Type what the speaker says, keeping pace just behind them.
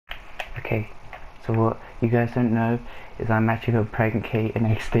Okay, so what you guys don't know is I'm actually got pregnant Kate in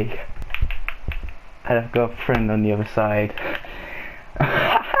XD. And I've got a friend on the other side.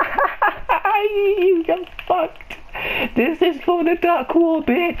 You got fucked. This is for the Dark War,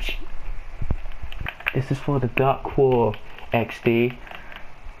 bitch. This is for the Dark War, XD.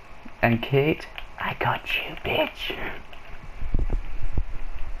 And Kate, I got you, bitch.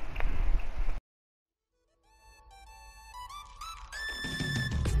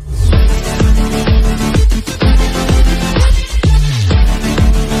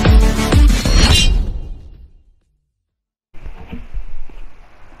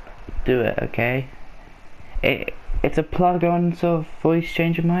 Do it, okay? It's a plug-on sort of voice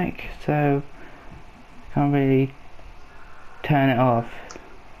changer mic, so can't really turn it off.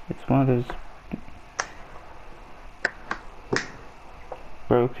 It's one of those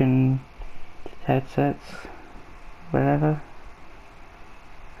broken headsets, whatever.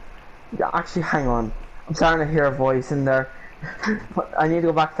 Yeah, actually, hang on. I'm starting to hear a voice in there. I need to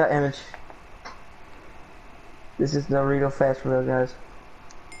go back to that image. This is the real face for real, guys.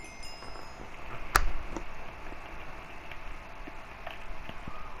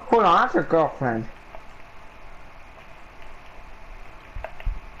 Hold on, that's your girlfriend.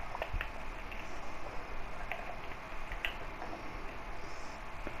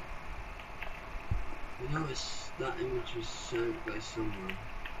 You know, that image was sent by someone.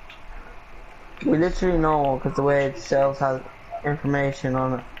 We literally know because the way it sells has information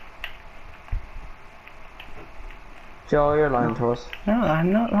on it. Joe, you're lying to us. No,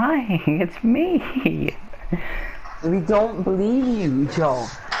 I'm not lying. It's me. We don't believe you, Joe.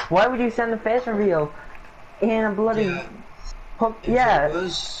 Why would you send a face reveal in a bloody If it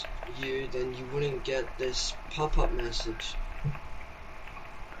was you, then you wouldn't get this pop-up message.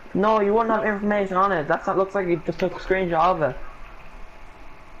 No, you wouldn't have information on it. That's what looks like you just took a screenshot of it.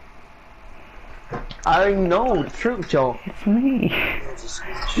 I know the truth, Joe. It's me.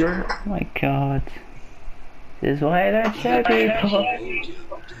 You're... Oh my god. This is why I don't show people.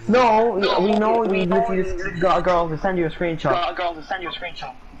 No, we know you literally just got a girl to send you a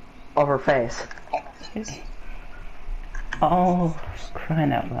screenshot. Of her face. Oh,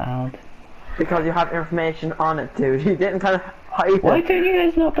 crying out loud. Because you have information on it, dude. You didn't kind of hide it. Why don't you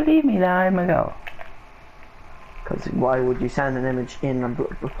guys not believe me that I'm a girl? Because why would you send an image in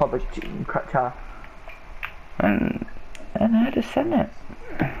a public chat? And I just send it.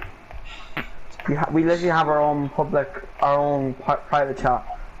 We literally have our own private chat.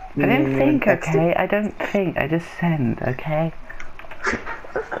 I don't think, okay? I don't think. I just send, okay?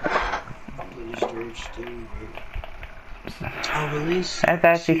 That's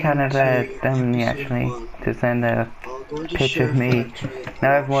actually kind of dumb, actually, to send a picture of me.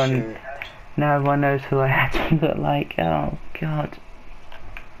 Now everyone knows who I actually look like. Oh god.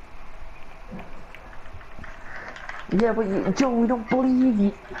 Yeah, but Joe, we don't believe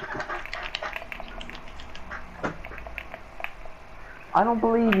you. I don't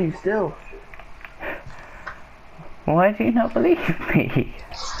believe you still. Why do you not believe me?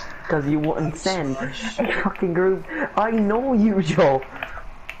 Because you wouldn't send a fucking group. I know you, Joe.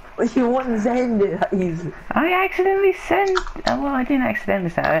 You wouldn't send it. I accidentally sent. Well, I didn't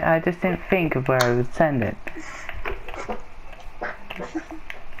accidentally send it. I just didn't think of where I would send it.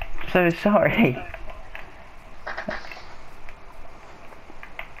 So sorry.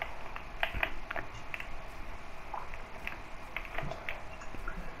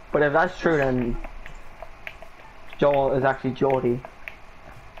 But if that's true, then Joel is actually Jody.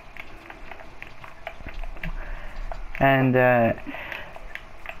 And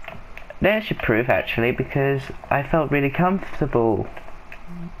there's your proof, actually, because I felt really comfortable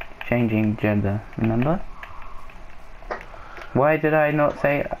changing gender, remember? Why did I not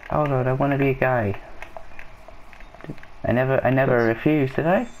say, oh Lord, I want to be a guy? I never refused, did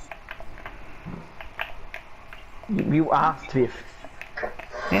I? You asked to be.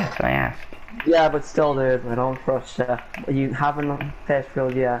 Yes, I asked. Yeah, but still, dude, I don't trust you. You haven't face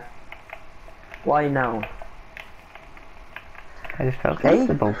filled yet. Why now? I just felt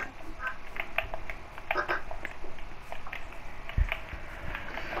comfortable.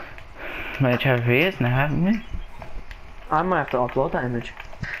 We've each other for years now, haven't we? I might have to upload that image.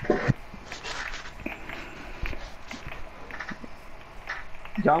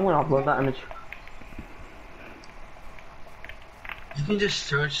 Yeah, I'm gonna upload that image. You can just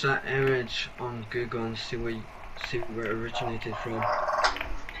search that image on Google and see where it originated from.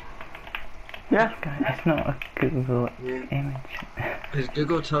 Yeah. It's not a Google image. Because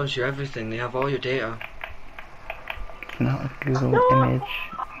Google tells you everything, they have all your data. It's not a Google image.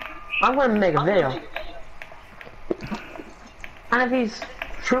 I'm gonna make a video. And if he's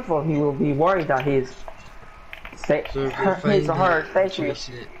truthful, he will be worried that his So if you his find or her it, face. trace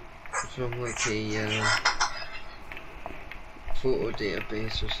it from like a photo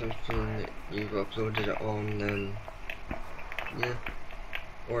database or something that you've uploaded it on, then yeah.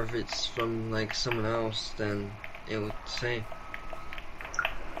 Or if it's from like someone else, then it would say.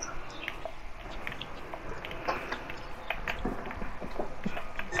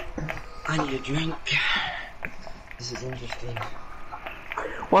 I need a drink. This is interesting.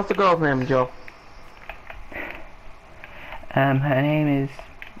 What's the girl's name, Joe? Her name is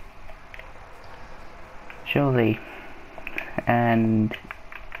Jolie, and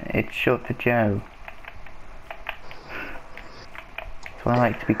it's short for Joe. So I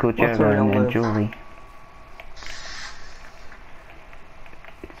like to be called Joe What's her rather real than name? Julie.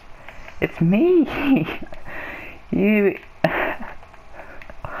 It's me! You...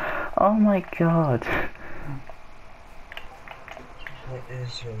 Oh my god. What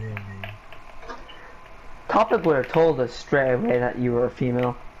is your real name? Topic would have told us straight away that you were a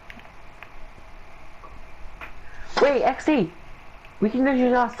female. Wait, XD! We can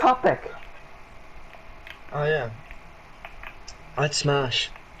literally ask Topic. Oh yeah. I'd smash.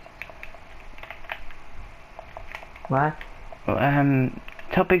 What?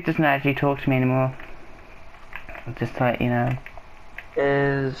 Topic doesn't actually talk to me anymore. Just to let you know.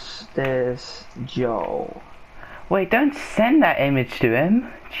 Is this Joe? Wait, don't send that image to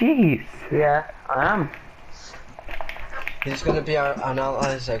him. Jeez. Yeah, I am. He's gonna be our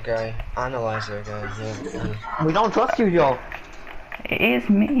analyzer guy. Yeah. We don't trust you, Joe. It is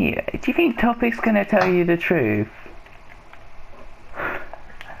me. Do you think Topic's gonna tell you the truth?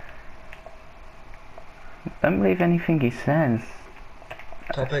 Don't believe anything he says.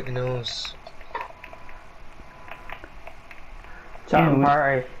 Topic knows. John we-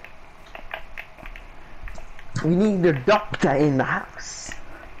 Parry. We need the doctor in the house.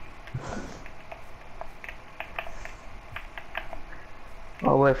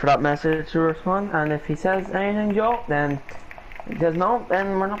 I'll wait for that message to respond, and if he says anything, Joe, then if he says no,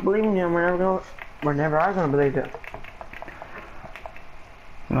 then we're not believing you, and we're never are gonna believe you.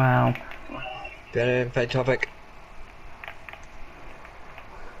 Wow. Better invite Topic.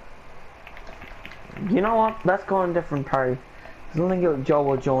 You know what? Let's go on a different party. I don't think Joe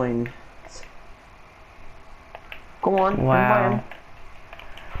will join. Come on, Wow. invite him.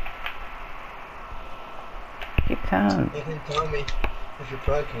 Keep down. You can tell me if you're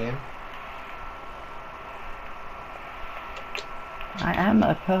provoking him. I am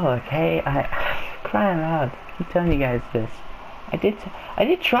a pro, okay? Crying loud. I keep telling you guys this. I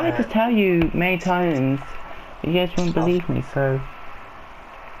did try to tell you many times, but you guys won't believe me, so...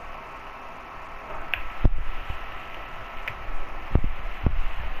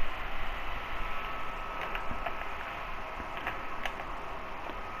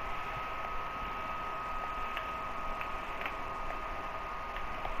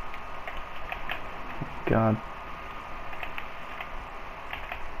 God.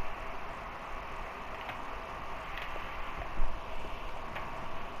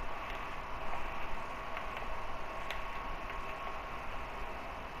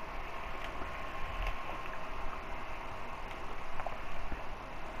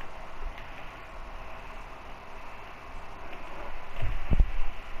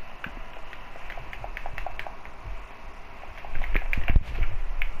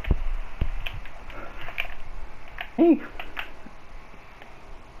 Hey.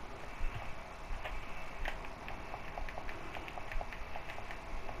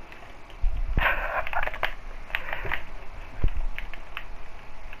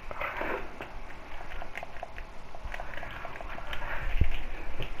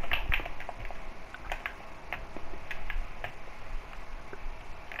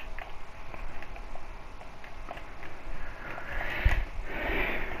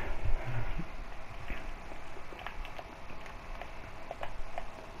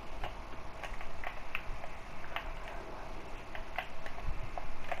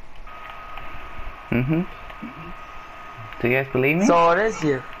 Mm-hmm. Do you guys believe me? So it is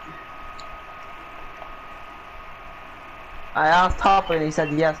you. I asked Topic and he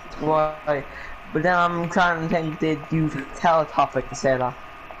said yes, why? But then I'm trying to think, did you tell Topic to say that?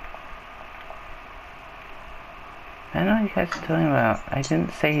 I know what you guys are talking about. I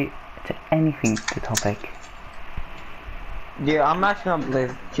didn't say to anything to Topic. Yeah, I'm actually gonna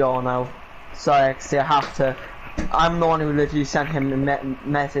believe Joe now. Sorry, 'cause I have to. I'm the one who literally sent him a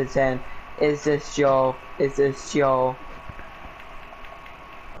message saying, "Is this Joe? Is this Joe?"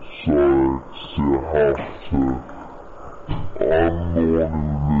 Sorry, 'cause I have to. I'm the one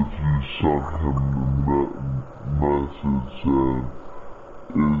who literally sent him the message saying,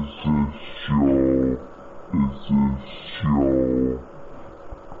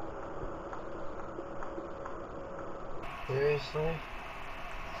 Seriously?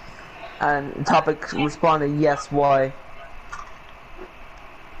 And topic responded, yes, why?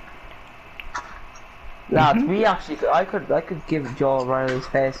 Lads, we actually, I could give Joel Riley's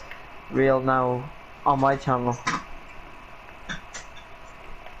face real now on my channel.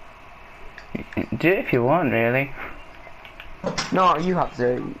 Do it if you want, really. No, you have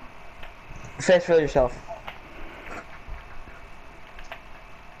to. Face real yourself.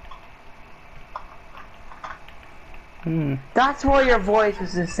 That's why your voice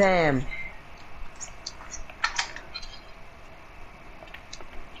was the same.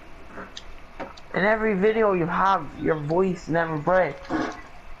 In every video you have, your voice never breaks.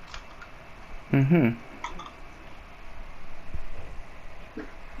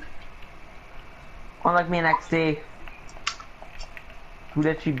 Unlike me and XD, who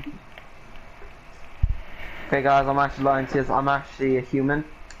literally... Okay guys, I'm actually lying to you, I'm actually a human.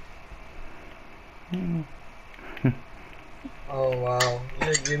 Oh wow,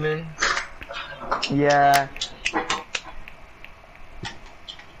 you're human? Yeah.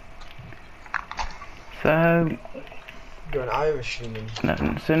 So, You're an Irish human.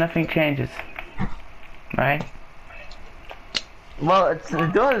 so nothing changes, right? Well, it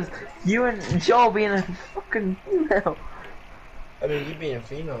does. You and Joe being a fucking female. I mean, you being a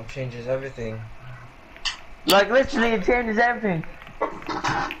female changes everything. Like, literally, it changes everything.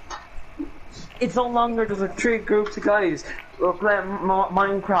 It's no longer just like 3 groups of guys who are playing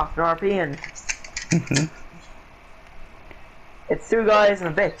Minecraft or RPing. It's 2 guys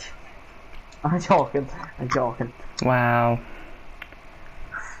and a bitch. I'm joking. Wow.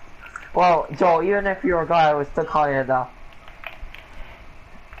 Well, Joe, even if you're a guy, I would still call you that.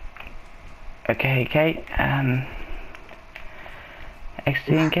 Okay, Kate, XT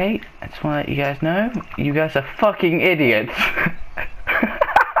and Kate, I just want to let you guys know, you guys are fucking idiots.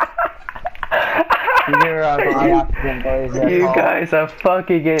 You guys are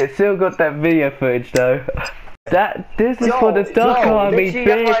fucking idiots. Still got that video footage though. This is for the Dark Army,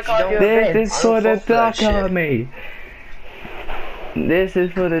 bitch. This is for the Dark Army. This is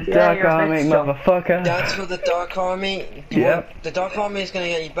for the Dark Army, motherfucker. That's for the Dark Army? Yep. The Dark Army is gonna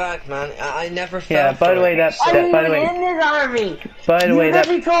get you back, man. I never fell Yeah, by the way, by the way, in this army. By the way, you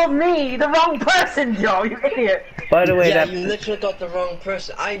literally told me the wrong person, Joe. You idiot. By the way, yeah, you literally got the wrong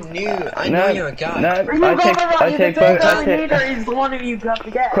person. I know you're a guy. No, I take He's the one who you got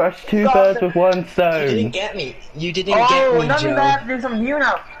to get. Crush 2 birds with 1 stone. You didn't get me. You didn't get me, nothing Joe. bad. Do something new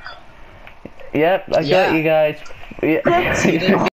now. Yep, I got you guys. Yeah.